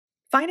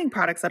Finding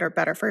products that are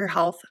better for your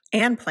health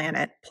and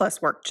planet,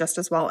 plus work just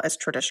as well as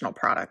traditional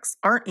products,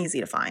 aren't easy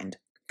to find.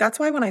 That's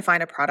why when I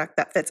find a product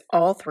that fits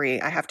all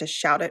three, I have to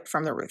shout it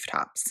from the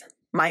rooftops.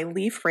 My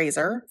leaf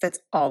razor fits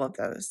all of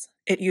those.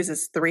 It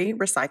uses 3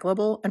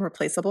 recyclable and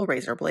replaceable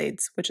razor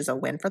blades, which is a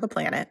win for the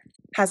planet,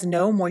 has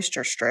no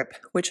moisture strip,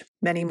 which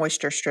many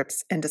moisture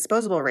strips and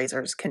disposable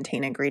razors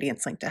contain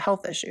ingredients linked to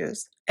health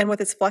issues, and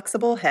with its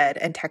flexible head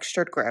and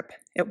textured grip,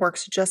 it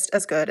works just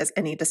as good as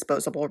any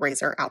disposable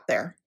razor out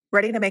there.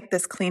 Ready to make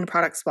this clean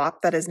product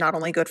swap that is not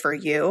only good for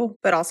you,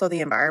 but also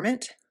the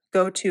environment?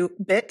 Go to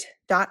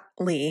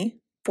bit.ly/leaf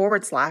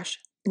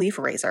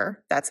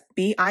razor. That's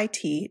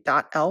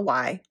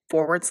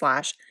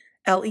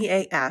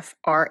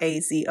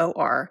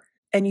bit.ly/LEAFRAZOR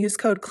and use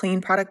code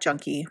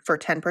CLEANPRODUCTJunkie for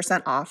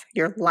 10% off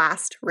your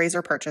last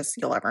razor purchase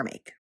you'll ever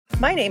make.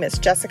 My name is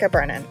Jessica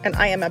Brennan, and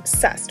I am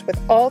obsessed with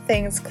all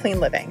things clean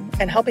living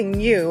and helping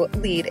you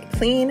lead a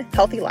clean,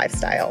 healthy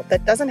lifestyle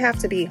that doesn't have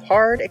to be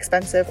hard,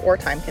 expensive, or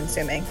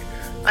time-consuming.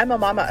 I'm a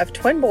mama of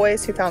twin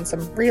boys who found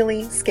some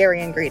really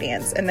scary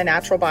ingredients in the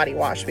natural body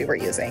wash we were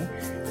using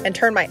and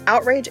turned my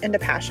outrage into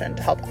passion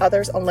to help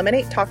others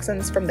eliminate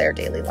toxins from their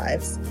daily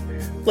lives.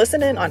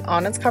 Listen in on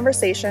honest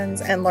conversations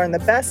and learn the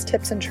best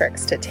tips and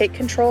tricks to take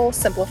control,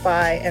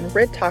 simplify, and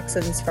rid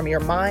toxins from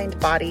your mind,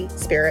 body,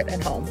 spirit,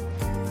 and home.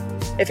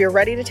 If you're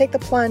ready to take the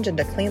plunge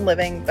into clean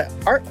living but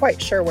aren't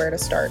quite sure where to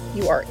start,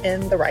 you are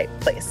in the right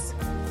place.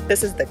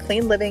 This is the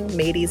Clean Living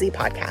Made Easy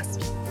podcast.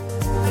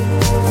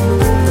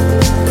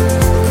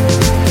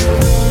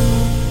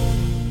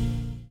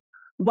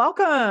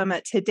 Welcome.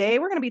 Today,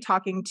 we're going to be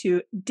talking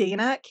to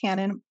Dana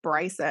Cannon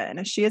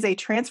Bryson. She is a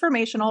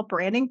transformational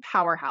branding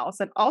powerhouse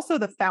and also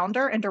the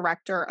founder and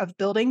director of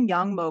Building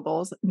Young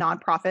Moguls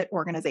nonprofit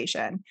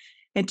organization.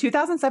 In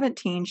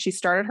 2017, she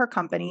started her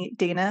company,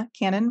 Dana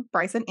Cannon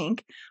Bryson,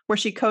 Inc., where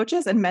she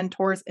coaches and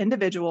mentors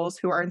individuals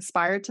who are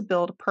inspired to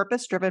build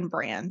purpose-driven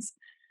brands.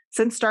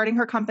 Since starting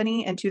her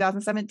company in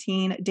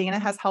 2017, Dana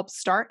has helped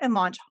start and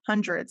launch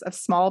hundreds of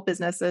small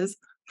businesses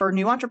for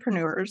new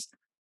entrepreneurs,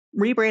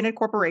 rebranded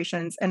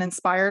corporations, and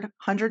inspired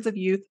hundreds of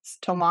youths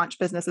to launch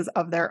businesses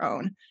of their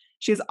own.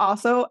 She is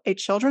also a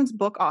children's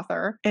book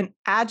author, an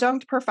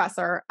adjunct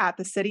professor at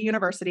the City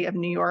University of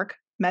New York,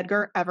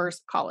 Medgar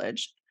Evers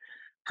College.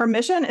 Her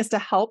mission is to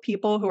help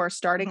people who are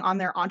starting on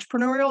their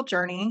entrepreneurial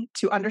journey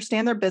to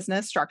understand their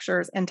business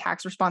structures and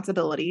tax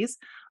responsibilities,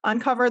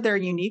 uncover their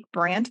unique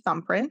brand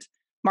thumbprint,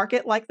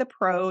 market like the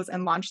pros,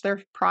 and launch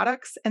their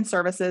products and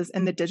services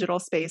in the digital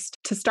space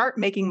to start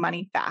making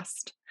money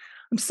fast.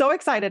 I'm so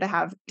excited to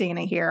have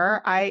Dana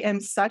here. I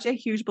am such a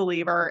huge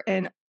believer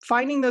in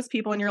finding those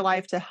people in your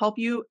life to help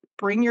you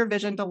bring your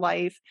vision to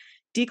life,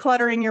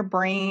 decluttering your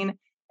brain,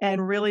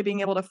 and really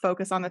being able to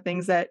focus on the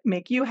things that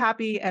make you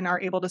happy and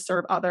are able to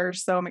serve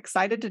others. So I'm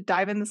excited to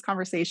dive in this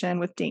conversation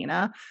with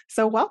Dana.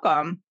 So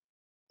welcome.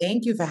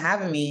 Thank you for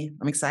having me.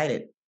 I'm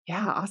excited.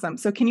 Yeah, awesome.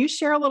 So can you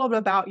share a little bit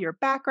about your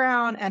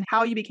background and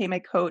how you became a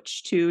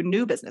coach to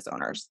new business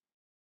owners?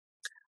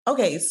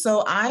 Okay,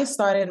 so I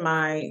started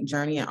my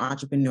journey in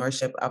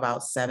entrepreneurship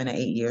about 7 or 8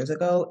 years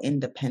ago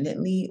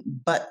independently,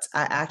 but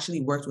I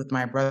actually worked with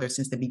my brother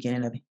since the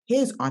beginning of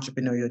his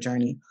entrepreneurial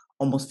journey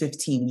almost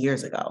 15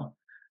 years ago.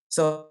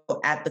 So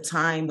at the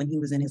time when he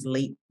was in his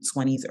late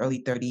 20s,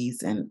 early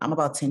 30s, and I'm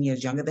about 10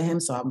 years younger than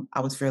him, so I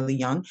was fairly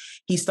young,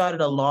 he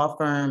started a law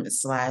firm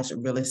slash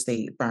real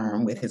estate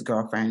firm with his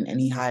girlfriend, and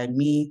he hired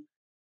me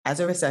as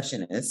a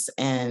receptionist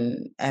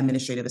and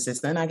administrative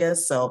assistant, I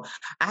guess. So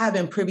I have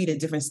been privy to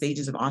different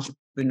stages of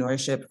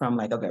entrepreneurship from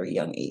like a very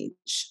young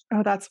age.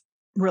 Oh, that's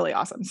really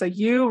awesome. So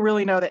you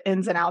really know the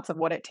ins and outs of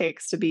what it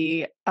takes to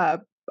be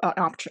an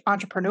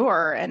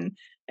entrepreneur, and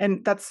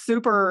that's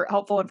super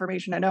helpful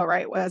information to know,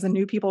 right? As a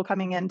new people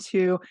coming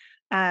into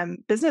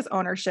business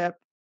ownership,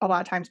 a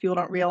lot of times people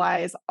don't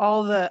realize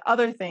all the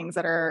other things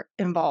that are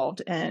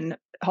involved in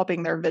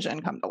helping their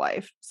vision come to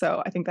life.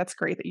 So I think that's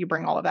great that you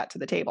bring all of that to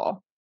the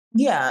table.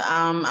 Yeah,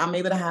 I'm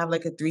able to have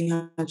like a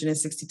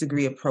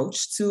 360-degree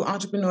approach to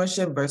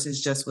entrepreneurship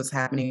versus just what's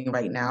happening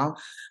right now.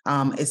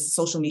 It's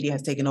social media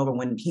has taken over.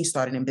 When he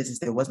started in business,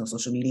 there was no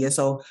social media,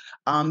 so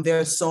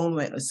there's so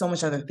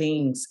much other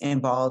things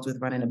involved with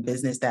running a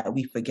business that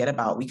we forget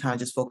about. We kind of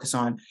just focus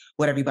on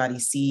what everybody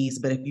sees,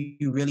 but if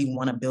you really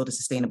want to build a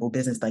sustainable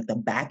business, like the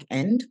back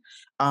end,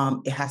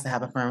 it has to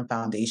have a firm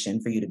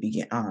foundation for you to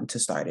begin to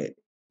start it.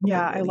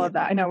 Yeah, I Really. love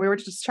that. I know we were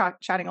just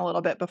chatting a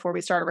little bit before we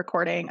started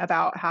recording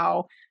about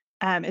how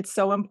it's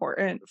so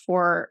important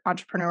for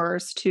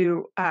entrepreneurs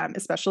to,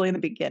 especially in the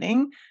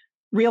beginning,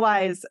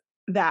 realize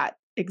that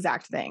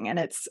exact thing. And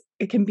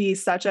it can be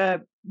such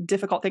a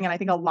difficult thing. And I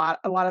think a lot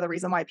of the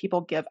reason why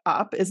people give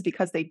up is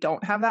because they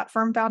don't have that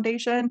firm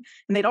foundation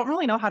and they don't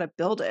really know how to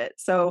build it.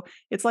 So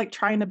it's like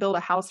trying to build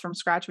a house from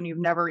scratch when you've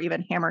never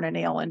even hammered a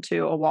nail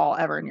into a wall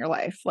ever in your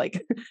life.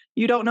 Like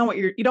you don't know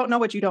you don't know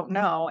what you don't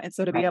know. And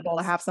so to be Right. able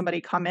to have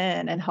somebody come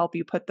in and help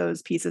you put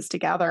those pieces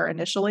together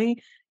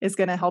initially is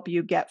going to help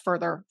you get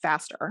further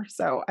faster.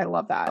 So I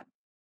love that.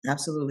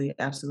 Absolutely,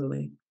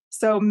 absolutely.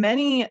 So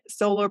many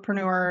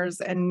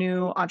solopreneurs and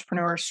new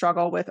entrepreneurs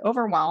struggle with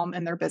overwhelm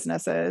in their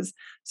businesses.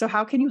 So,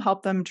 how can you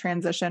help them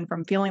transition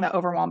from feeling that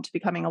overwhelmed to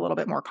becoming a little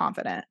bit more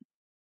confident?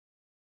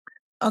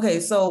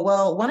 Okay, so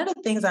well, one of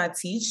the things I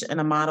teach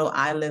and a model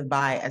I live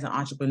by as an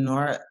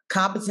entrepreneur,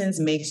 competence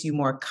makes you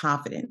more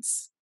confident.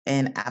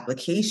 And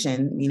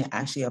application, meaning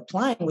actually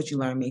applying what you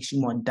learn, makes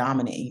you more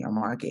dominant in your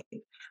market.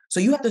 So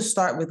you have to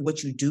start with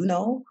what you do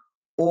know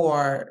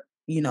or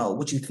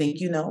what you think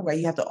you know, right?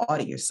 You have to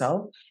audit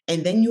yourself.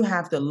 And then you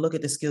have to look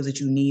at the skills that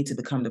you need to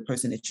become the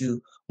person that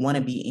you want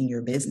to be in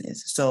your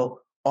business.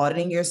 So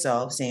auditing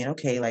yourself, saying,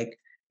 okay, like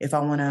if I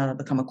want to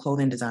become a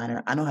clothing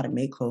designer, I know how to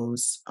make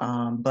clothes,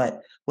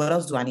 but what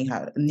else do I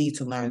need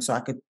to learn so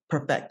I could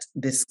perfect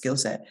this skill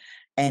set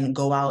and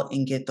go out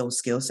and get those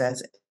skill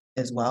sets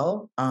as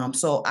well.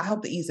 So I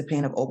help to ease the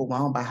pain of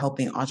overwhelm by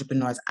helping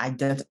entrepreneurs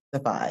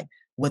identify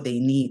what they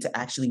need to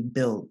actually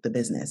build the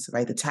business,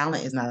 right? The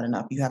talent is not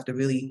enough. You have to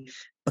really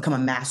become a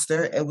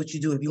master at what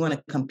you do if you want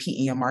to compete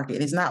in your market.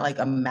 And it's not like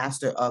a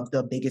master of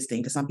the biggest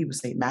thing, because some people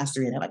say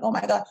mastery and they're like, oh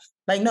my God.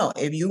 Like, no,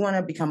 if you want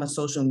to become a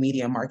social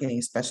media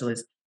marketing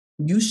specialist,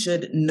 you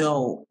should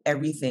know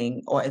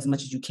everything or as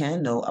much as you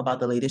can know about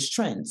the latest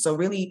trends. So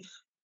really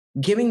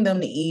giving them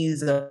the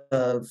ease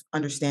of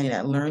understanding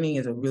that learning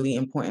is a really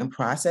important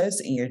process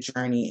in your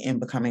journey in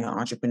becoming an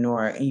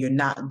entrepreneur, and you're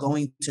not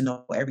going to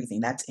know everything.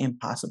 That's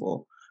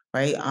impossible,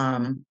 right?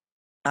 I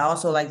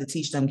also like to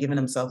teach them giving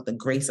themselves the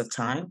grace of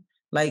time.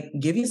 Like,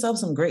 give yourself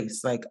some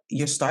grace. Like,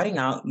 you're starting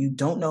out, you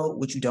don't know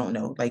what you don't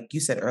know. Like you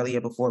said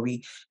earlier before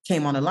we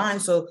came on the line.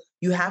 So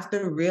you have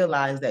to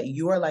realize that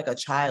you are like a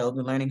child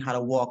learning how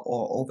to walk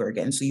all over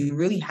again. So you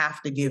really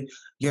have to give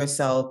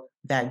yourself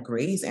that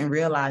grace and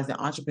realize that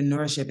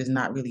entrepreneurship is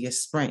not really a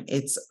sprint,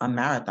 it's a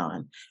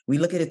marathon. We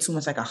look at it too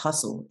much like a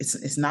hustle.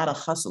 It's not a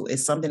hustle.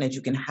 It's something that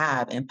you can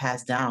have and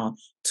pass down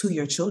to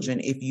your children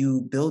if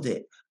you build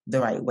it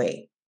the right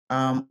way.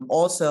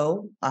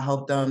 Also, I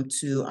help them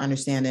to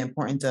understand the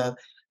importance of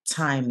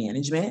time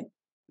management,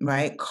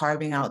 right?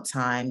 Carving out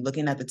time,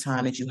 looking at the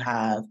time that you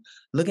have,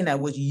 looking at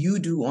what you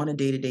do on a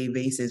day to day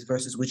basis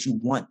versus what you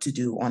want to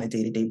do on a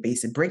day to day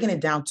basis, breaking it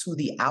down to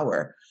the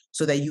hour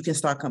so that you can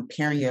start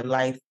comparing your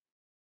life.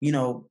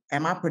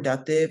 Am I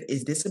productive?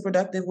 Is this a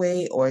productive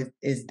way or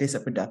is this a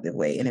productive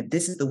way? And if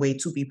this is the way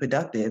to be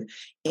productive,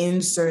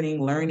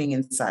 inserting learning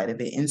inside of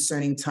it,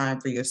 inserting time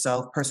for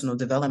yourself, personal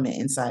development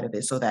inside of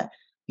it so that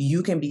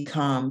you can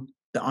become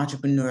the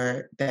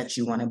entrepreneur that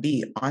you want to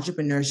be.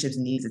 Entrepreneurship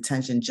needs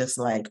attention just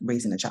like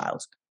raising a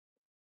child.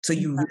 So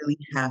you really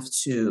have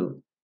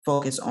to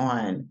focus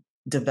on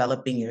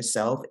developing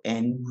yourself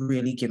and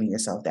really giving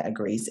yourself that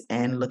grace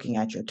and looking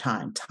at your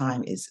time.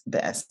 Time is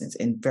the essence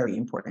and very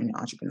important in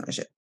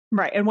entrepreneurship.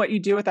 Right. And what you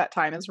do with that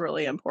time is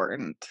really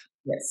important. So,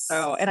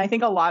 Yes. and I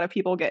think a lot of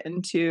people get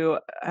into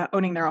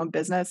owning their own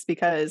business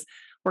because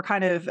we're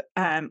kind of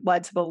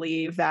led to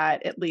believe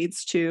that it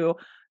leads to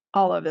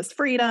all of this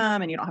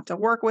freedom and you don't have to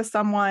work with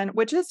someone,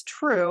 which is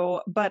true.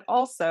 But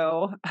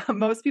also,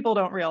 most people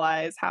don't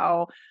realize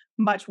how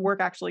much work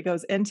actually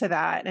goes into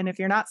that. And if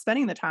you're not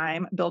spending the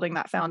time building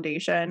that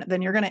foundation,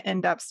 then you're going to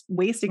end up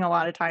wasting a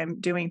lot of time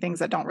doing things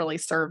that don't really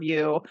serve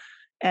you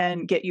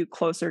and get you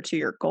closer to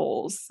your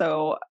goals.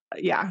 So,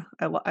 yeah,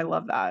 I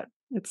love that.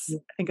 It's,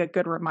 I think, a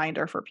good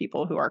reminder for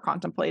people who are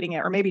contemplating it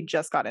or maybe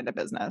just got into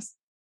business.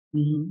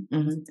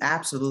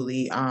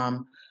 Absolutely.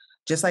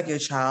 Just like your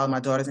child, my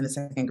daughter's in the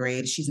second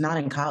grade. She's not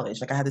in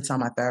college. Like I had to tell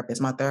my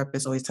therapist. My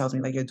therapist always tells me,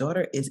 like, your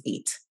daughter is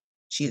 8.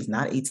 She is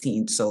not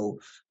 18. So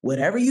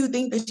whatever you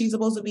think that she's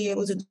supposed to be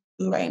able to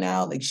do right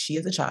now, like she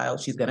is a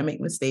child. She's gonna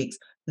make mistakes.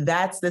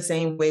 That's the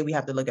same way we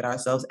have to look at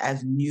ourselves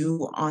as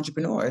new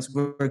entrepreneurs.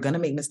 We're gonna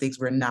make mistakes.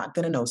 We're not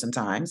gonna know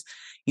sometimes.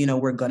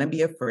 We're gonna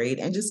be afraid,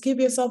 and just give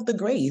yourself the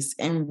grace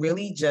and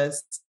really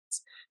just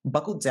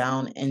buckle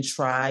down and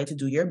try to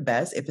do your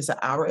best. If it's an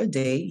hour a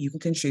day you can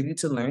contribute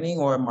to learning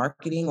or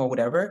marketing or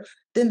whatever,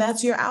 then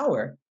that's your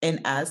hour. And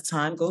as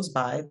time goes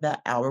by,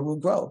 that hour will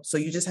grow. So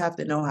you just have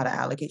to know how to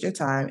allocate your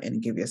time and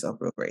give yourself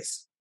real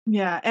grace.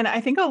 Yeah. And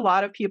I think a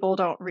lot of people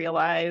don't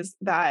realize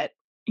that,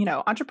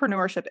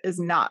 entrepreneurship is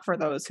not for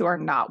those who are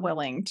not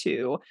willing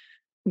to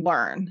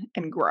learn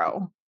and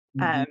grow.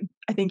 Mhm.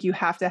 I think you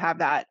have to have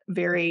that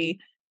very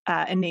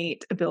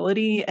innate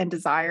ability and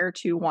desire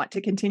to want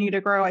to continue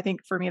to grow. I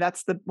think for me,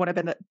 that's the one of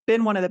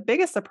been one of the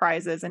biggest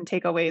surprises and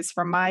takeaways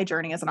from my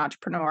journey as an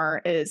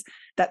entrepreneur is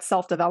that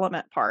self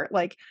development part.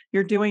 Like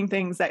you're doing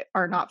things that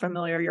are not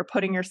familiar. You're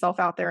putting yourself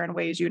out there in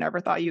ways you never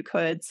thought you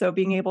could. So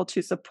being able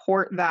to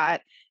support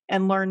that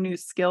and learn new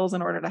skills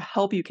in order to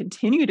help you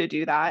continue to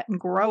do that and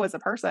grow as a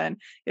person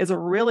is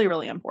really,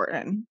 really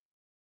important.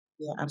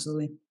 Yeah,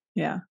 absolutely.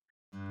 Yeah.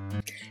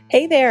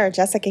 Hey there,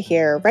 Jessica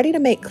here, ready to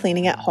make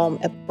cleaning at home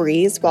a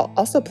breeze while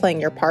also playing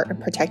your part in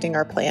protecting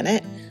our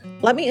planet?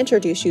 Let me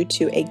introduce you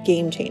to a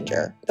game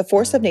changer, the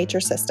Force of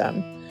Nature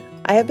system.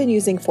 I have been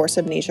using Force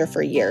of Nature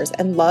for years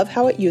and love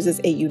how it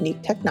uses a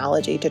unique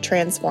technology to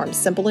transform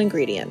simple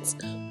ingredients,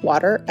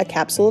 water, a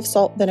capsule of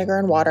salt, vinegar,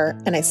 and water,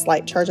 and a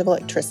slight charge of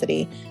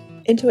electricity,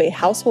 into a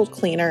household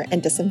cleaner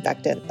and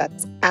disinfectant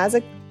that's as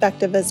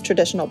effective as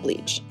traditional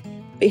bleach.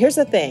 But here's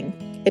the thing,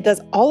 it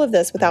does all of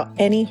this without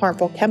any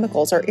harmful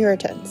chemicals or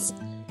irritants.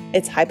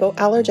 It's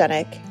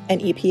hypoallergenic and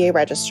EPA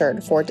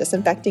registered for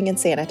disinfecting and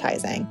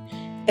sanitizing.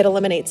 It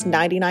eliminates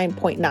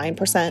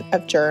 99.9%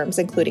 of germs,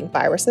 including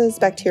viruses,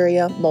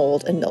 bacteria,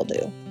 mold, and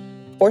mildew.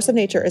 Force of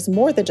Nature is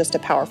more than just a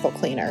powerful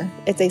cleaner.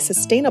 It's a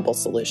sustainable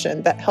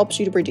solution that helps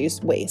you to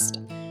reduce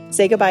waste.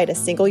 Say goodbye to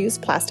single-use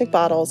plastic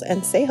bottles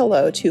and say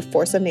hello to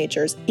Force of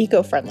Nature's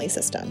eco-friendly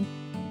system.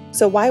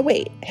 So why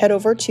wait? Head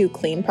over to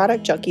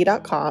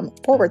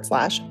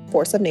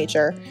cleanproductjunkie.com/Force of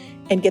Nature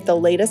and get the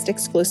latest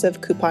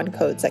exclusive coupon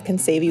codes that can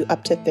save you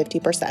up to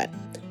 50%.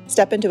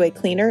 Step into a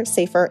cleaner,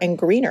 safer, and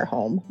greener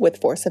home with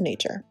Force of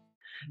Nature.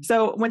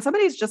 So when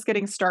somebody's just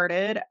getting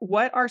started,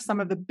 what are some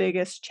of the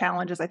biggest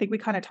challenges? I think we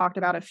kind of talked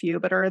about a few,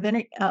 but are there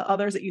any,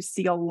 others that you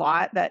see a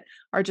lot that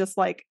are just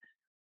like,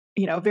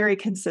 very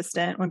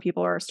consistent when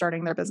people are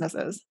starting their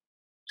businesses?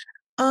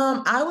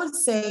 I would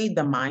say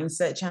the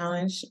mindset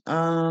challenge.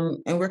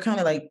 And we're kind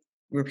of like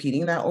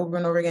repeating that over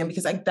and over again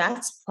because like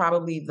that's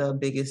probably the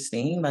biggest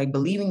thing, like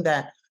believing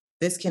that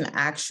this can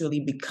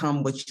actually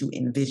become what you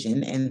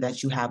envision and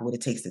that you have what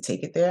it takes to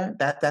take it there.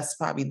 That's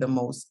probably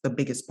the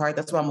biggest part.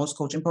 That's why most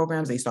coaching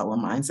programs, they start with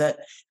mindset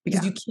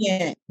because you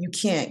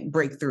can't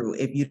break through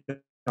if you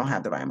don't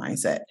have the right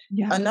mindset.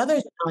 Yeah.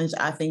 Another challenge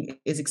I think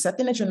is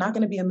accepting that you're not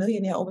going to be a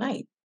millionaire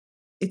overnight.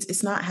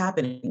 It's not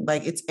happening.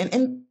 Like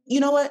and you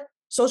know what?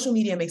 Social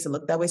media makes it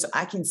look that way. So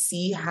I can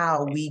see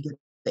how we get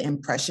the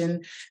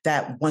impression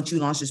that once you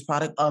launch this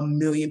product, a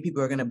million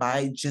people are going to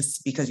buy it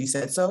just because you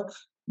said so.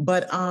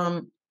 But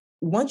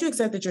once you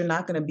accept that you're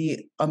not going to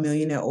be a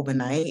millionaire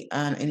overnight,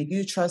 and if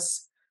you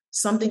trust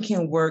something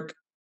can work,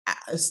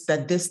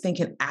 that this thing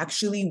can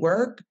actually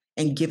work,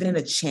 and giving it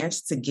a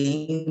chance to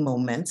gain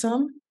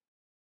momentum,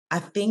 I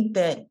think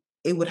that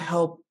it would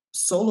help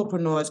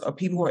solopreneurs or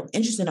people who are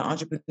interested in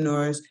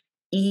entrepreneurs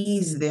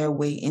ease their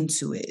way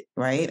into it,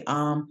 right?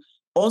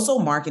 Also,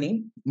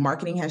 marketing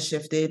has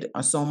shifted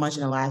so much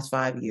in the last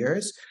 5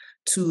 years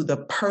to the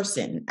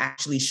person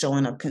actually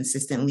showing up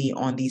consistently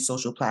on these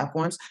social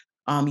platforms.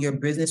 Your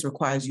business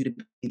requires you to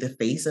be the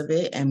face of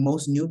it, and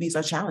most newbies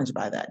are challenged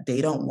by that.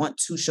 They don't want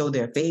to show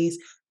their face.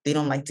 They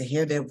don't like to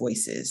hear their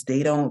voices.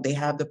 They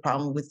have the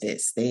problem with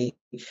this. They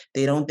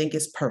don't think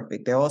it's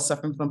perfect. They're all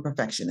suffering from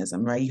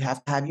perfectionism, right? You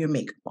have to have your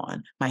makeup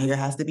on. My hair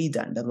has to be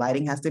done. The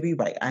lighting has to be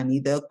right. I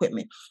need the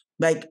equipment.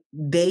 Like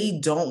they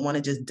don't want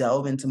to just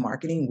delve into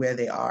marketing where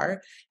they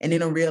are. And they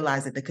don't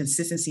realize that the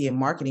consistency in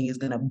marketing is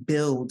going to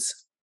build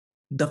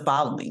the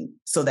following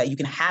so that you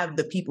can have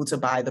the people to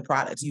buy the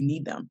products. You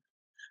need them.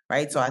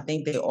 Right. So I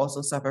think they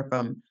also suffer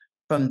from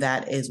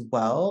that as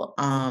well.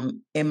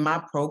 In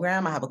my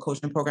program, I have a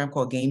coaching program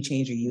called Game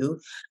Changer You.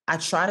 I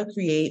try to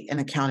create an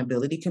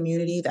accountability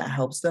community that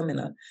helps them in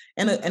a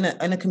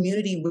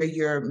community where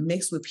you're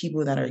mixed with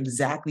people that are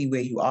exactly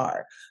where you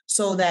are,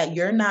 so that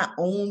you're not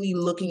only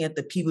looking at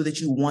the people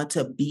that you want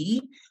to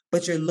be,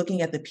 but you're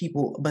looking at the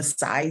people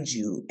beside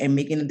you and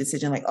making a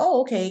decision like, oh,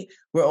 okay,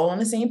 we're all on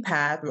the same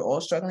path. We're all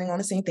struggling on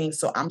the same thing.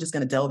 So I'm just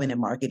going to delve in and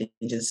market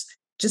and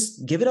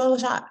just give it all a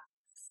shot.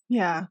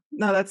 Yeah,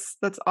 no, that's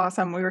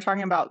awesome. We were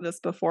talking about this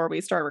before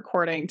we started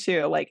recording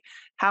too, like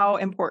how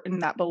important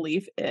that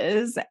belief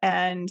is.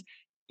 And,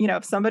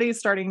 if somebody's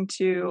starting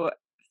to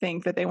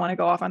think that they want to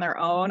go off on their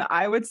own,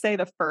 I would say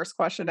the first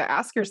question to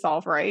ask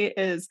yourself, right,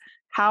 is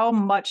how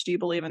much do you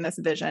believe in this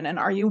vision? And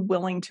are you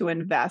willing to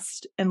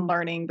invest in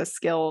learning the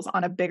skills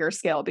on a bigger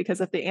scale?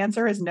 Because if the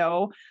answer is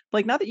no,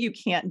 like not that you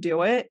can't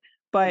do it,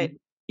 but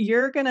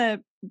you're going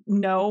to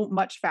know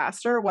much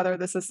faster whether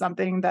this is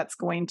something that's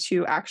going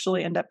to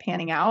actually end up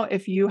panning out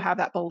if you have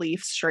that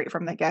belief straight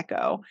from the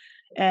get-go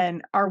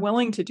and are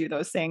willing to do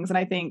those things. And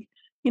I think,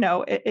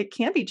 it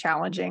can be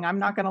challenging. I'm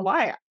not going to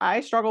lie.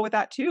 I struggle with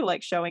that too,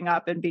 like showing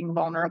up and being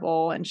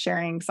vulnerable and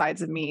sharing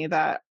sides of me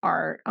that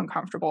are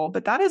uncomfortable,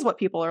 but that is what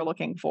people are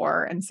looking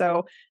for. And so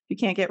if you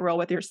can't get real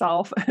with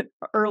yourself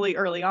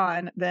early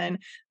on, then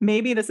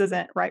maybe this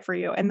isn't right for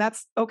you. And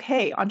that's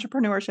okay.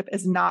 Entrepreneurship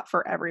is not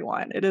for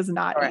everyone. It is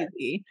not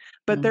easy,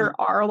 but there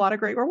are a lot of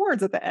great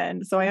rewards at the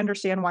end. So I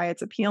understand why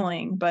it's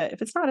appealing, but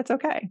if it's not, it's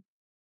okay.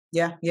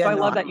 Yeah. So I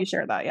love that you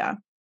share that. Yeah.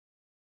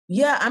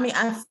 Yeah, I mean,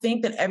 I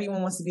think that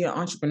everyone wants to be an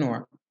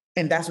entrepreneur,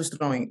 and that's what's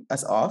throwing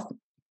us off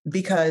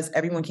because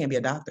everyone can't be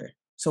a doctor.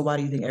 So why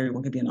do you think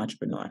everyone can be an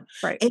entrepreneur?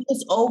 Right. And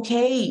it's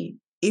okay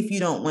if you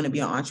don't want to be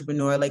an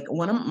entrepreneur. Like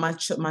one of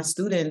my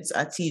students,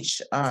 I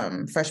teach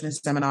freshman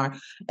seminar,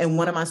 and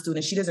one of my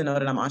students, she doesn't know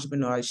that I'm an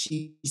entrepreneur.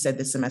 She said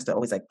this semester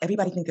always like,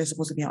 everybody think they're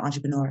supposed to be an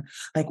entrepreneur.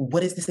 Like,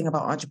 what is this thing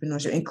about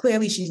entrepreneurship? And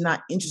clearly she's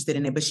not interested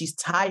in it, but she's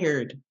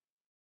tired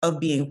of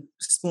being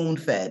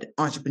spoon-fed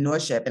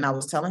entrepreneurship. And I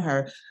was telling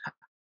her,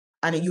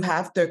 I mean, you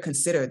have to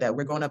consider that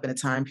we're growing up in a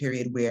time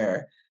period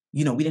where,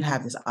 we didn't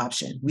have this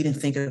option. We didn't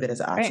think of it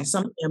as an option. Right.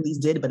 Some families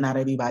did, but not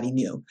everybody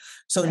knew.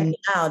 So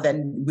now that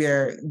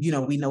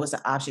we know it's an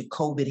option,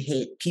 COVID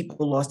hit,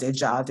 people lost their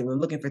jobs, they were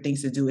looking for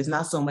things to do. It's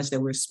not so much that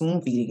we're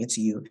spoon feeding it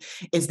to you.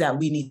 It's that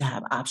we need to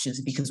have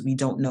options because we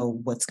don't know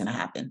what's going to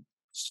happen.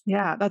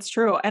 Yeah, that's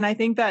true. And I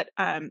think that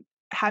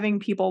having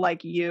people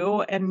like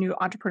you and New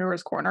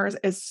Entrepreneurs Corners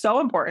is so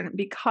important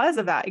because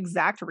of that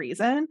exact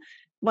reason.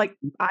 Like,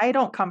 I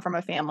don't come from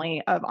a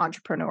family of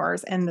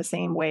entrepreneurs in the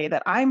same way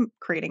that I'm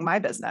creating my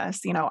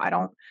business. I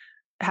don't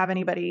have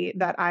anybody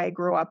that I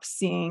grew up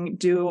seeing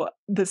do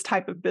this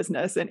type of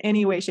business in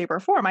any way, shape, or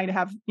form. I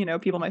have,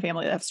 people in my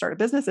family that have started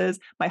businesses.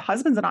 My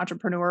husband's an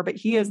entrepreneur, but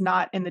he is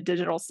not in the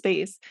digital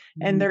space.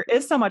 And Mhm. there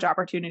is so much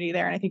opportunity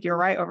there. And I think you're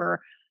right.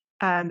 Over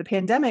the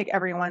pandemic,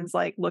 everyone's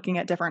like looking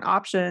at different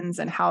options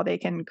and how they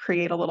can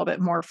create a little bit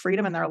more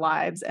freedom in their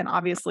lives. And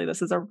obviously,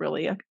 this is a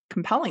really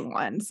compelling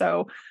one.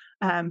 So,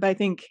 but I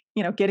think,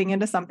 getting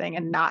into something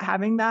and not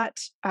having that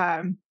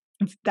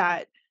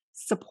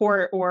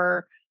support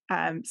or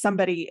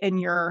somebody in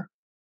your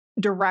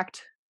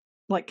direct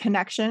like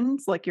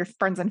connections, like your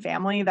friends and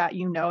family that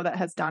that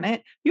has done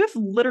it, you have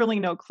literally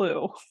no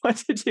clue what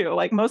to do.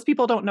 Like most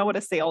people don't know what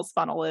a sales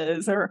funnel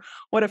is or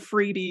what a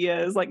freebie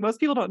is. Like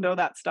most people don't know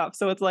that stuff.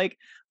 So it's like,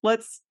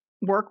 let's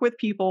work with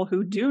people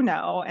who do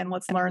know and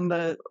let's learn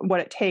what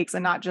it takes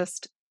and not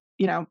just,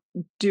 you know,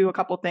 do a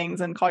couple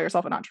things and call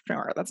yourself an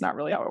entrepreneur. That's not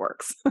really how it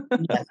works.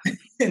 Yeah,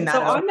 So not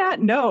at all. on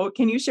that note,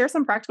 can you share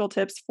some practical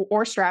tips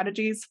or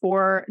strategies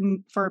for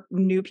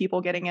new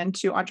people getting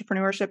into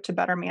entrepreneurship to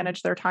better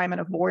manage their time and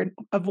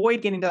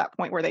avoid getting to that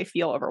point where they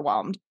feel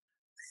overwhelmed?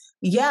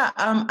 Yeah,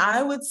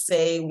 I would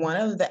say one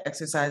of the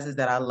exercises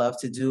that I love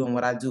to do and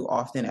what I do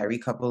often every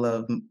couple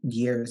of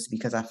years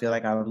because I feel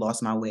like I've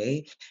lost my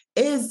way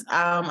is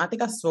I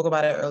think I spoke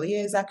about it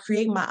earlier, is I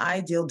create my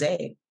ideal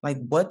day. Like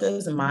what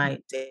does Mhm. my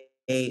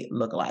day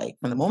look like?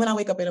 From the moment I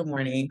wake up in the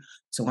morning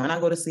to when I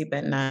go to sleep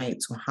at night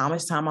to how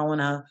much time I want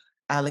to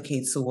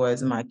allocate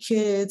towards my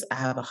kids. I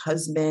have a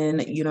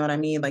husband, you know what I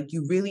mean? Like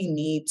you really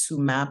need to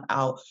map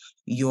out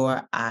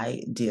your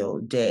ideal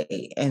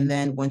day. And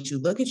then once you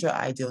look at your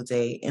ideal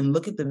day and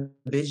look at the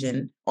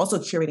vision, also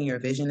curating your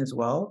vision as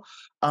well,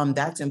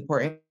 that's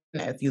important.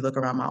 If you look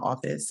around my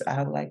office, I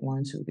have like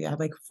one, two, three, I have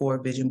like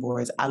 4 vision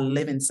boards. I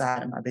live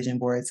inside of my vision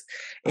boards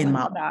Oh, in I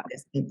my love that.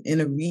 office.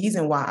 And the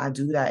reason why I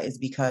do that is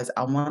because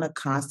I want a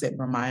constant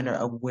reminder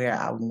of where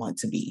I want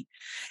to be.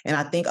 And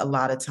I think a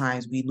lot of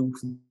times we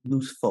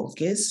lose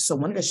focus. So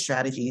one of the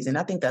strategies, and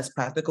I think that's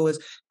practical,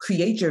 is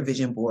create your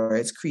vision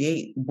boards,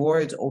 create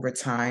boards over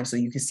time so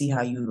you can see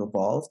how you've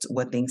evolved,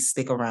 what things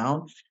stick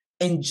around,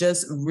 and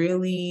just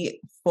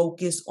really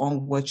focus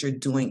on what you're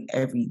doing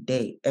every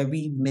day.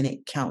 Every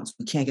minute counts.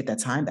 You can't get that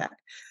time back.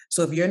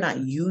 So if you're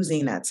not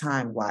using that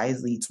time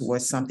wisely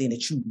towards something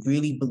that you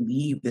really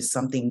believe is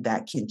something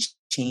that can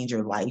change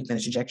your life and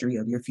the trajectory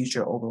of your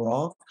future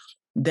overall,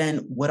 then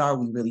what are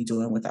we really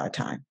doing with our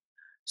time? Yeah.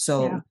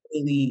 So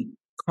really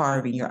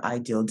carving your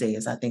ideal day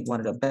is, I think,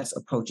 one of the best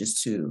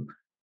approaches to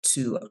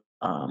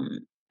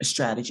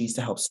strategies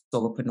to help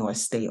solopreneurs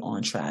stay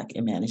on track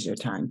and manage their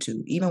time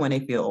too. Even when they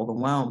feel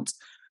overwhelmed,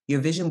 your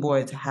vision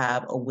boards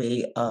have a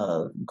way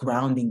of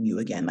grounding you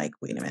again. Like,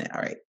 wait a minute,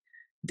 all right,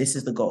 this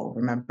is the goal.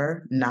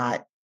 Remember,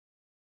 not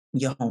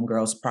your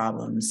homegirl's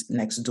problems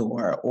next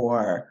door,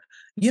 or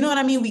you know what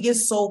I mean? We get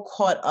so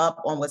caught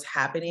up on what's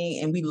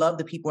happening and we love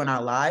the people in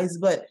our lives,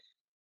 but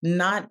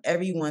not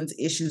everyone's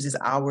issues is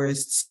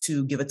ours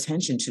to give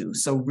attention to.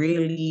 So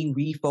really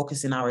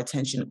refocusing our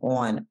attention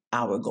on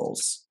our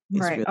goals is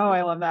Right. really Oh,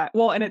 I love that.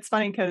 Well, and it's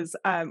funny because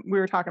we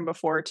were talking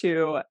before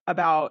too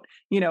about,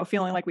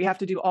 feeling like we have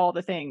to do all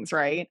the things,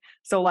 right?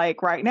 So,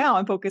 like right now,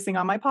 I'm focusing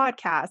on my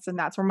podcast, and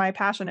that's where my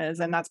passion is.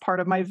 And that's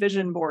part of my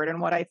vision board. And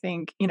what I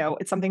think,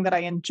 it's something that I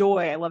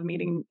enjoy. I love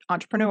meeting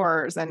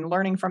entrepreneurs and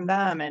learning from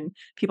them and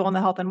people in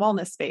the health and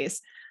wellness space.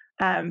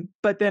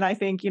 But then I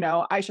think,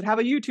 I should have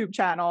a YouTube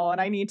channel and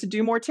I need to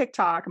do more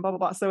TikTok and blah, blah,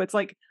 blah. So it's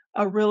like,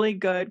 a really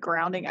good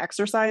grounding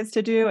exercise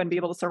to do and be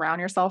able to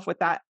surround yourself with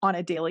that on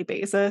a daily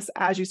basis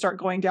as you start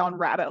going down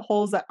rabbit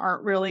holes that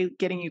aren't really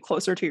getting you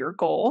closer to your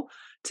goal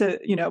to,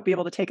 be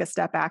able to take a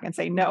step back and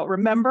say, no,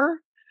 remember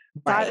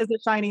that right. is a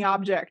shiny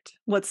object.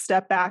 Let's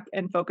step back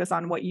and focus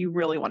on what you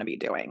really want to be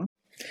doing.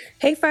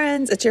 Hey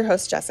friends, it's your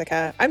host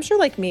Jessica. I'm sure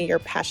like me, you're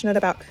passionate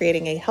about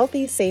creating a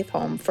healthy, safe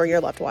home for your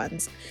loved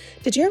ones.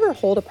 Did you ever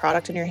hold a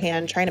product in your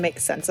hand trying to make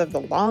sense of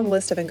the long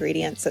list of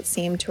ingredients that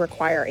seem to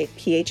require a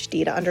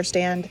PhD to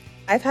understand?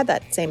 I've had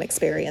that same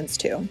experience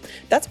too.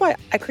 That's why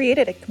I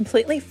created a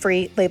completely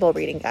free label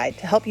reading guide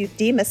to help you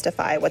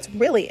demystify what's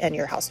really in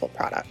your household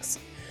products.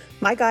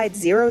 My guide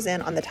zeroes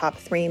in on the top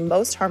 3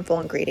 most harmful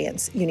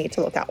ingredients you need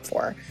to look out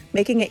for,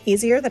 making it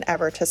easier than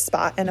ever to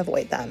spot and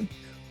avoid them.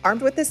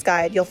 Armed with this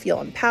guide, you'll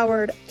feel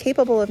empowered,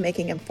 capable of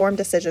making informed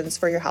decisions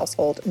for your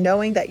household,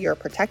 knowing that you're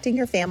protecting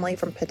your family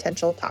from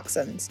potential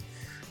toxins.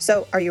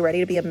 So, are you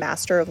ready to be a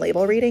master of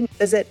label reading?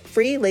 Visit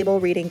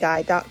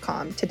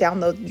freelabelreadingguide.com to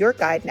download your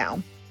guide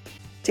now.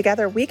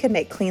 Together, we can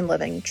make clean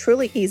living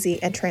truly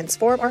easy and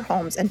transform our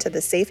homes into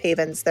the safe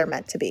havens they're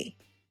meant to be.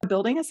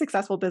 Building a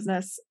successful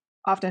business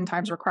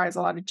oftentimes requires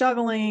a lot of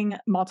juggling,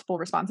 multiple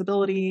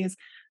responsibilities.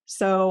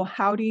 So,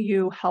 how do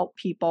you help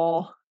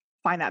people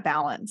find that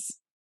balance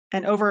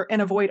and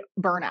avoid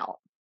burnout?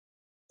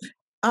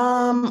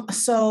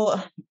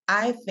 So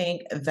I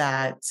think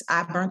that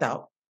I burnt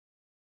out.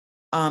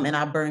 And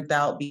I burnt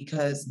out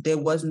because there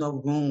was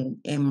no room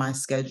in my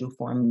schedule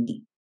for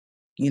me.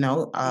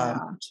 Yeah.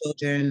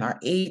 Children are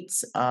 8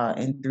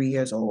 and 3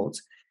 years old.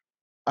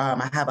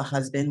 I have a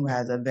husband who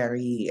has a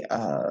very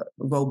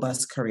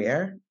robust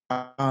career.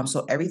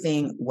 So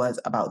everything was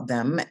about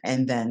them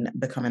and then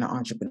becoming an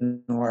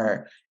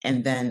entrepreneur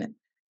and then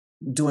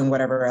doing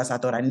whatever else I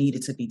thought I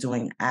needed to be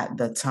doing at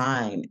the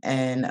time.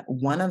 And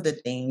one of the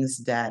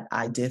things that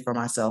I did for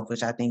myself,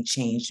 which I think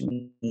changed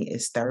me,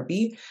 is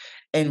therapy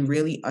and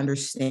really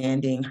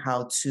understanding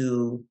how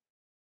to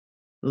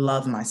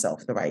love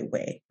myself the right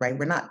way, right?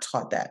 We're not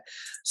taught that.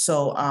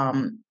 So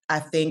I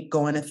think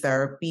going to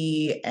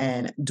therapy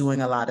and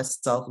doing a lot of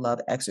self-love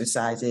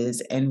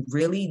exercises and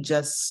really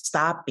just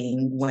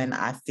stopping when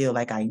I feel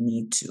like I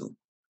need to.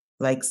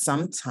 Like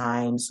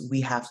sometimes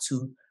we have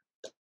to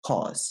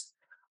pause.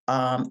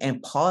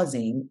 And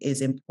pausing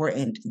is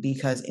important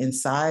because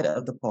inside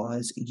of the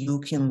pause, you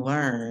can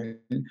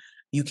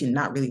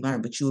not really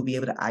learn, but you will be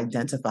able to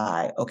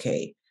identify,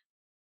 okay,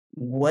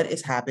 what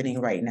is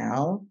happening right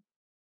now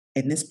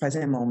in this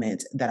present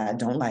moment that I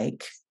don't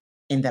like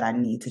and that I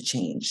need to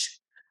change.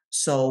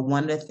 So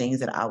one of the things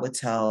that I would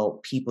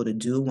tell people to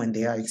do when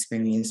they are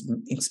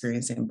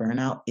experiencing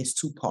burnout is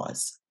to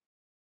pause.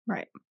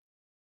 Right.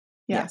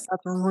 Yeah. Yes,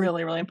 that's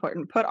really, really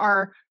important. Put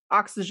our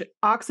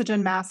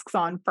oxygen masks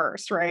on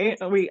first, right?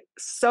 We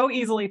so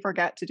easily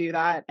forget to do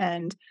that.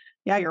 And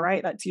yeah, you're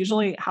right. That's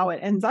usually how it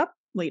ends up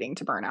leading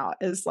to burnout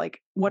is like,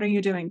 what are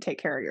you doing? Take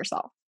care of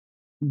yourself.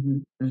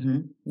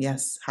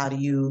 Yes. How do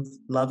you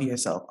love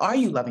yourself? Are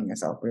you loving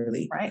yourself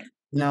really? Right.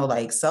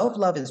 Like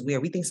self-love is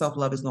weird. We think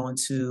self-love is going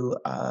to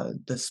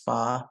the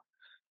spa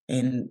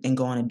and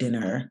going to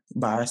dinner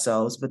by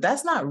ourselves, but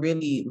that's not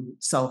really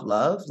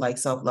self-love. Like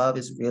self-love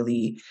is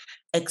really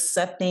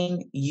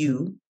accepting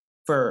you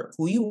for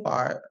who you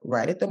are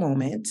right at the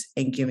moment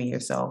and giving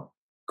yourself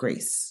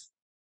grace.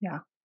 Yeah.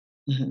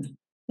 Mhm.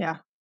 Yeah.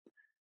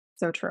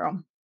 So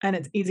true. And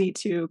it's easy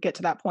to get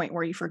to that point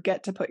where you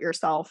forget to put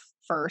yourself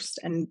first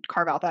and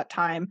carve out that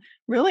time.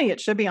 Really, it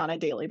should be on a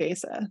daily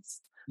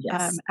basis.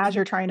 Yes. As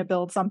you're trying to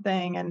build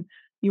something and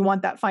you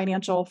want that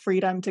financial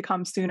freedom to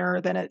come sooner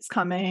than it's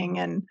coming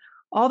and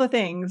all the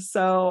things.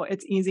 So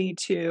it's easy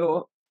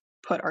to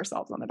put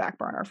ourselves on the back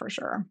burner for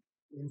sure.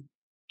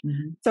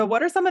 Mhm. So,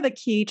 what are some of the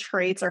key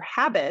traits or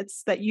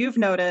habits that you've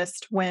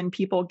noticed when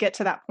people get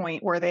to that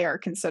point where they are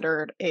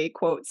considered a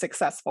quote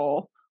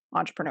successful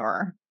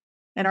entrepreneur?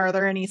 And are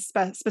there any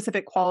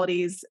specific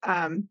qualities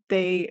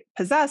they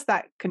possess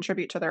that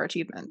contribute to their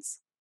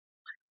achievements?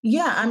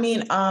 Yeah, I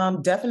mean,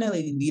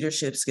 definitely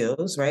leadership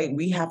skills, right?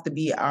 We have to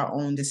be our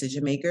own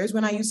decision makers.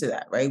 We're not used to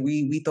that, right?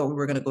 We thought we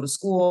were going to go to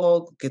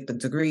school, get the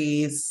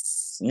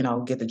degrees,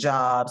 get the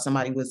job.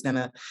 Somebody was going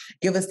to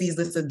give us these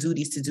lists of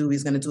duties to do.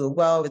 He's going to do it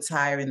well,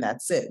 retire, and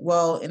that's it.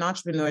 Well, in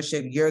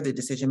entrepreneurship, you're the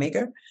decision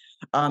maker.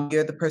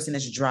 You're the person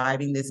that's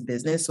driving this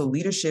business. So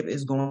leadership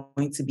is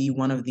going to be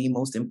one of the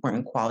most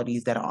important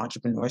qualities that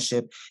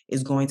entrepreneurship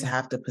is going to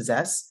have to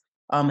possess.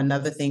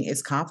 Another thing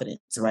is confidence,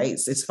 right?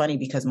 It's funny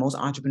because most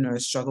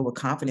entrepreneurs struggle with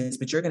confidence,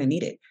 but you're going to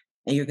need it.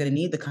 And you're going to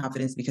need the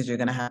confidence because you're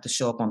going to have to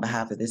show up on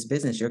behalf of this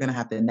business. You're going to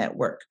have to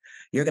network.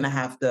 You're going to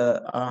have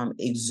to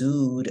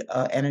exude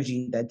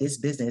energy that this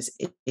business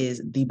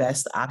is the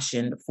best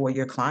option for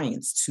your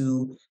clients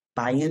to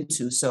buy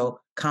into. So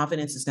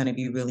confidence is going to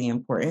be really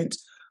important.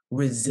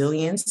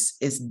 Resilience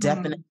is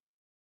definitely,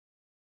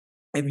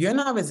 Mm, if you're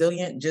not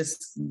resilient,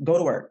 just go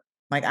to work.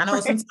 Like I know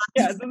right. sometimes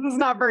Yes, this is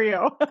not for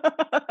you.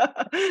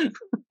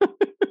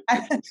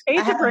 I Hate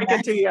to had a break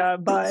it to you,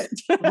 but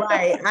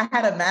right. I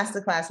had a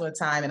master class one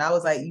time and I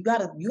was like, you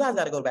guys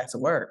gotta go back to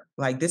work.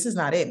 Like, this is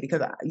not it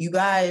because you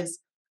guys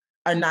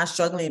are not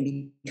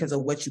struggling because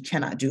of what you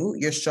cannot do.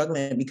 You're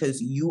struggling because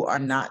you are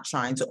not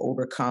trying to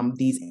overcome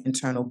these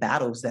internal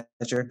battles that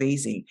you're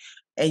facing.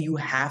 And you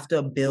have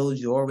to build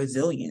your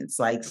resilience.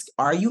 Like,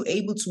 are you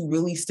able to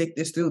really stick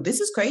this through? This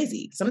is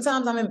crazy.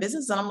 Sometimes I'm in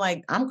business and I'm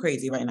like, I'm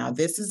crazy right now.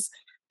 This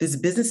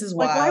business is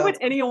like, why wild. would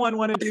anyone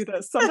want to do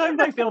this? Sometimes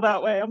I feel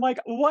that way. I'm like,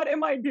 what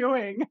am I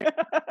doing?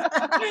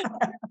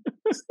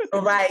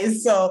 Right.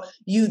 So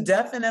you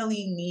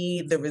definitely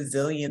need the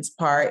resilience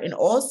part and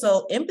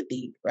also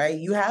empathy, right?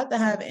 You have to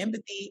have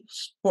empathy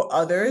for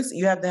others.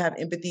 You have to have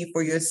empathy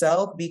for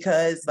yourself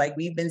because, like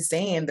we've been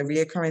saying, the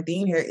reoccurring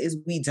theme here is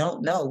we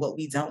don't know what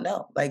we don't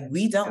know. Like,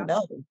 we don't Yeah.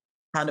 know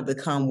how to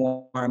become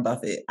Warren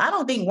Buffett. I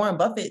don't think Warren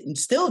Buffett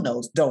still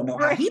don't know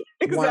how Right. he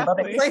Warren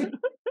Buffett. Exactly. Like,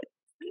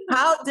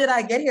 how did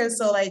I get here?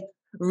 So like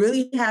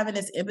really having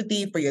this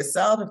empathy for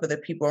yourself and for the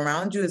people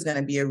around you is going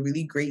to be a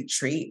really great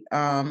trait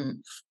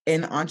in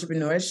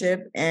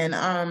entrepreneurship.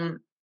 And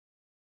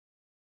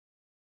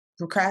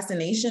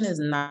procrastination is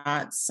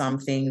not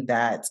something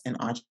that an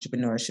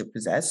entrepreneur should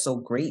possess. So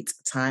great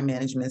time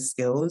management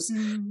skills.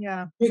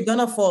 Yeah. You're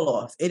gonna fall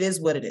off. It is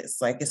what it is.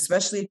 Like,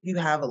 especially if you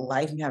have a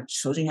life, you have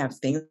children, you have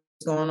things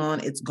going on,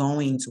 it's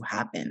going to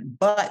happen.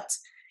 But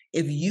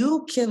if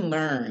you can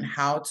learn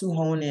how to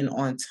hone in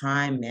on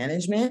time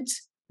management,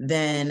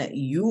 then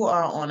you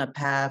are on a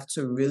path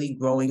to really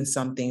growing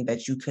something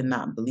that you could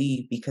not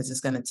believe, because it's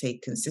going to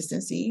take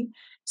consistency,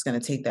 it's going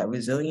to take that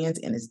resilience,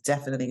 and it's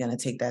definitely going to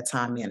take that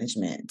time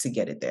management to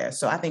get it there.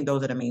 So I think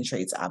those are the main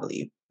traits, I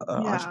believe, Yeah.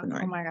 Oh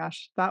entrepreneur. my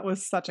gosh. That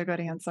was such a good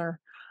answer.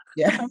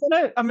 Yeah.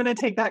 I'm gonna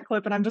take that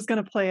clip and I'm just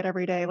gonna play it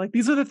every day. Like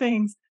these are the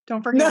things.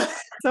 Don't forget. No.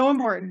 So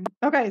important.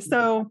 Okay,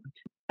 so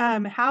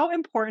how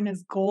important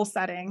is goal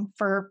setting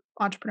for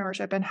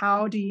entrepreneurship, and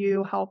how do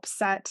you help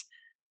set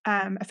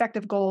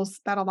effective goals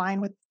that align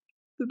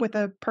with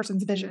a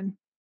person's vision?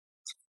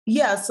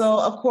 Yeah, so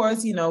of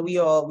course,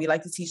 we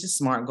like to teach the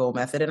SMART goal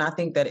method, and I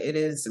think that it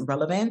is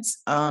relevant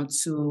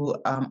to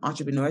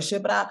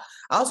entrepreneurship. But I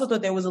also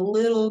thought there was a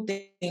little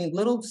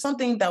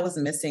something that was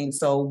missing.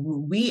 So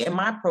we in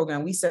my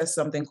program we set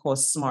something called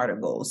smarter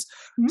goals.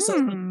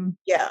 So Mm,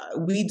 yeah,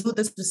 we do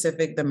the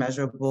specific, the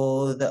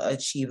measurable, the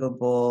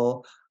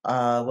achievable,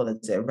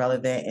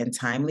 relevant and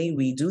timely.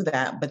 We do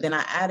that, but then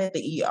I added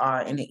the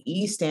ER, and the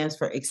E stands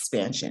for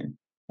expansion.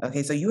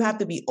 Okay, so you have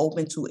to be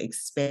open to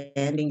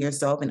expanding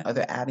yourself in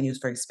other avenues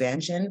for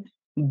expansion,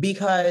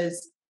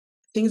 because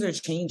things are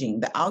changing.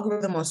 The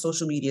algorithm on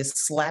social media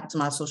slapped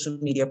my social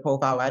media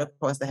profile right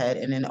across the head.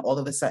 And then all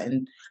of a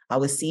sudden, I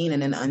was seen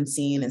and then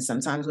unseen. And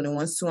sometimes when it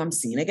wants to, I'm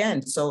seen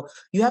again. So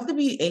you have to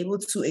be able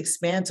to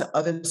expand to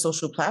other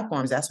social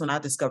platforms. That's when I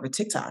discovered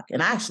TikTok.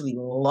 And I actually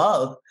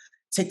love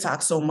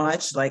TikTok so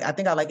much. Like, I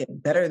think I like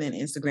it better than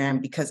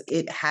Instagram because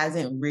it's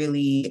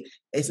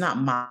not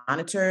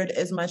monitored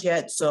as much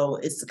yet. So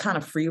it's kind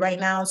of free right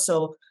now.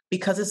 So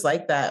because it's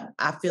like that,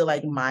 I feel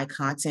like my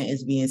content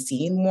is being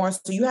seen more.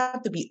 So you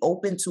have to be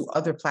open to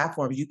other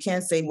platforms. You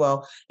can't say,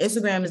 well,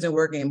 Instagram isn't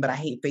working, but I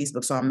hate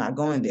Facebook, so I'm not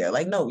going there.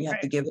 Like, no, you have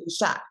to right. give it a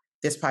shot.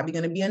 There's probably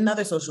going to be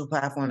another social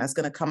platform that's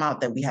going to come out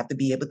that we have to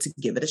be able to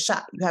give it a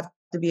shot. You have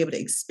to be able to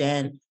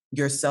expand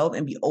yourself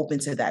and be open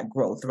to that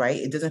growth, right?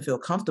 It doesn't feel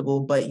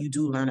comfortable, but you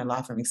do learn a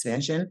lot from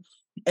expansion.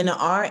 And the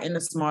R in the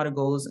smarter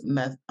goals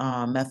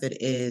method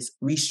is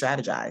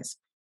re-strategize.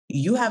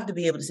 You have to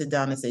be able to sit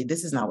down and say,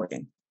 this is not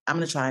working. I'm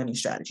going to try a new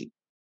strategy.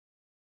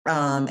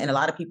 And a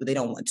lot of people, they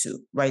don't want to,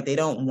 right? They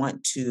don't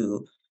want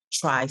to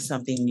try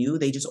something new.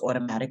 They just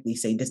automatically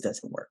say, this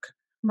doesn't work.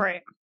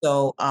 Right.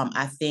 So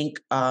I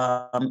think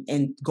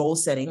in goal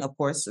setting, of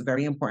course,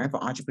 very important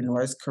for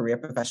entrepreneurs, career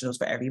professionals,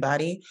 for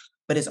everybody.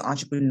 But as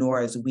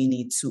entrepreneurs, we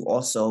need to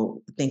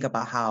also think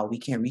about how we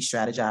can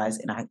re-strategize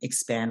and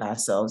expand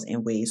ourselves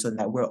in ways so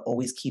that we're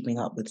always keeping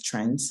up with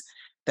trends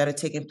that are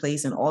taking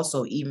place. And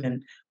also,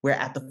 even we're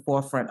at the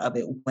forefront of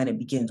it when it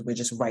begins. We're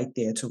just right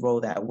there to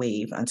roll that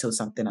wave until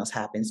something else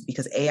happens,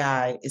 because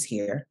AI is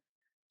here.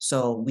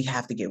 So we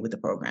have to get with the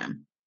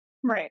program.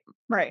 Right.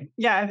 Right.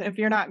 Yeah. If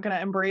you're not going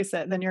to embrace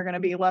it, then you're going to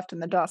be left in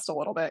the dust a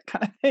little bit,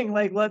 kind of thing.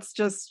 Like, let's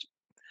just,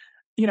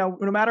 no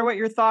matter what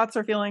your thoughts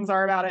or feelings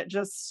are about it,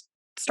 just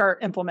start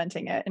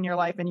implementing it in your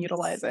life and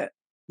utilize it.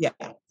 Yeah.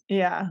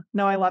 Yeah.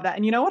 No, I love that.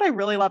 And you know what I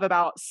really love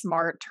about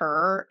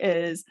smarter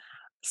is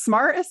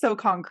smart is so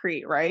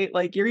concrete, right?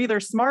 Like you're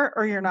either smart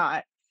or you're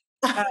not.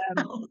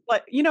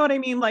 But you know what I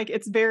mean? Like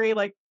it's very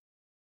like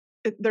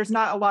there's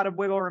not a lot of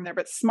wiggle room there,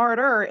 but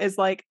smarter is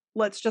like,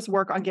 let's just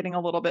work on getting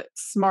a little bit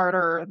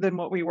smarter than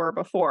what we were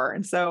before.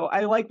 And so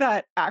I like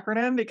that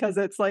acronym because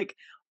it's like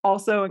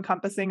also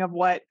encompassing of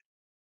what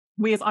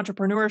we as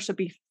entrepreneurs should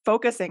be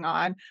focusing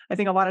on. I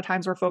think a lot of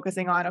times we're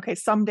focusing on, okay,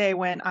 someday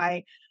when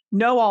I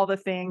know all the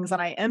things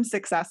and I am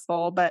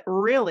successful, but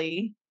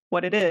really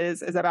what it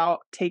is about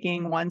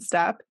taking one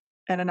step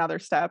and another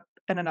step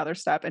and another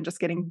step and just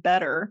getting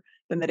better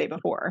than the day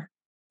before.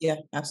 Yeah,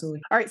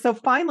 absolutely. All right. So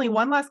finally,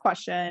 one last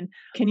question.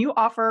 Can you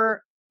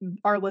offer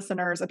our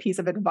listeners a piece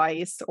of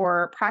advice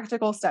or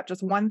practical step,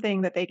 just one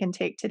thing that they can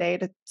take today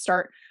to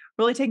start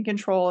really taking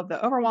control of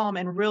the overwhelm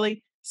and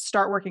really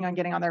start working on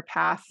getting on their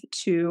path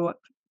to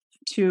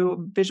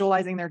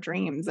visualizing their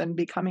dreams and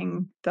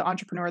becoming the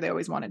entrepreneur they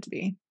always wanted to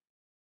be?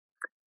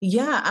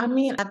 Yeah, I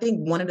mean, I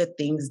think one of the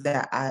things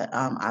that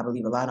I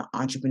believe a lot of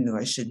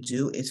entrepreneurs should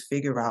do is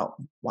figure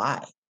out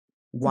why. Yeah.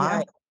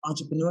 Why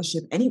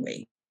entrepreneurship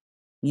anyway?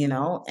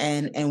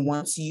 And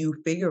once you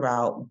figure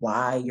out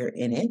why you're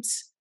in it,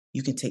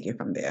 you can take it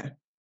from there.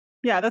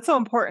 Yeah, that's so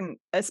important,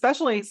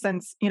 especially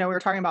since, we were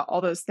talking about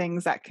all those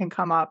things that can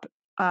come up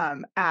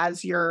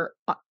as you're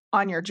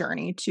on your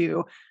journey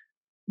to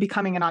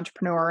becoming an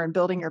entrepreneur and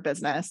building your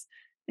business.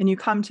 And you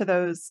come to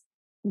those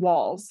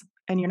walls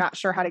and you're not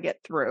sure how to get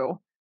through.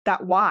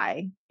 That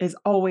why is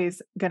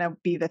always going to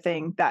be the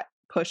thing that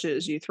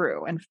pushes you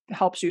through and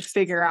helps you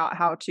figure out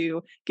how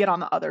to get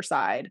on the other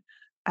side.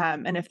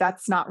 And if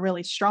that's not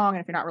really strong,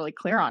 and if you're not really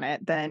clear on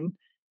it, then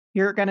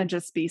you're going to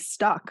just be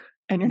stuck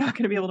and you're not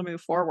going to be able to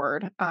move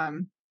forward.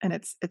 And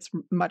it's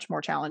much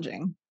more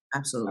challenging.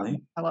 Absolutely.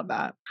 I love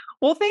that.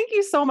 Well, thank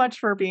you so much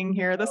for being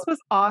here. This was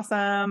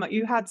awesome.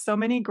 You had so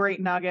many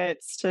great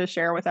nuggets to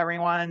share with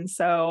everyone.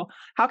 So,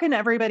 how can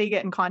everybody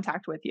get in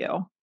contact with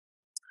you?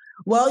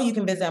 Well, you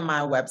can visit my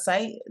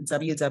website,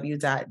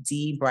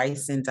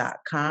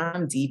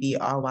 www.dbryson.com,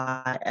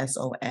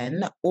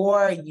 DBRYSON,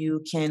 or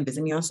you can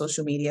visit me on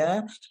social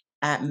media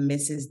at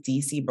Mrs.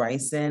 DC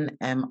Bryson,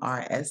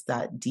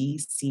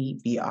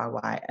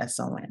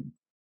 mrs.dcbryson.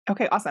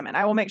 Okay, awesome. And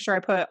I will make sure I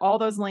put all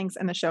those links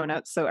in the show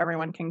notes so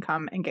everyone can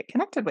come and get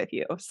connected with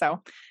you.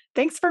 So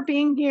thanks for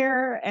being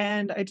here.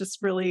 And I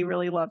just really,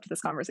 really loved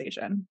this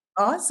conversation.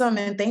 Awesome.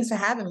 And thanks for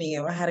having me.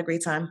 I had a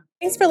great time.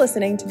 Thanks for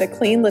listening to the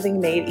Clean Living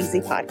Made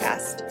Easy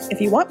podcast.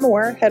 If you want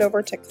more, head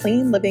over to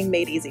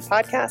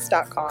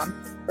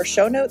cleanlivingmadeeasypodcast.com for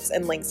show notes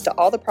and links to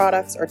all the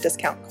products or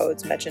discount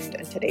codes mentioned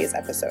in today's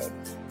episode.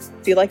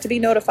 If you'd like to be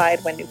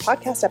notified when new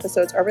podcast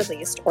episodes are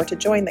released or to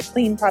join the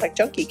Clean Product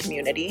Junkie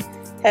community,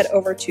 head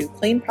over to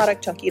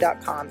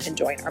cleanproductjunkie.com and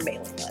join our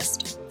mailing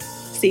list.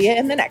 See you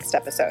in the next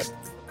episode.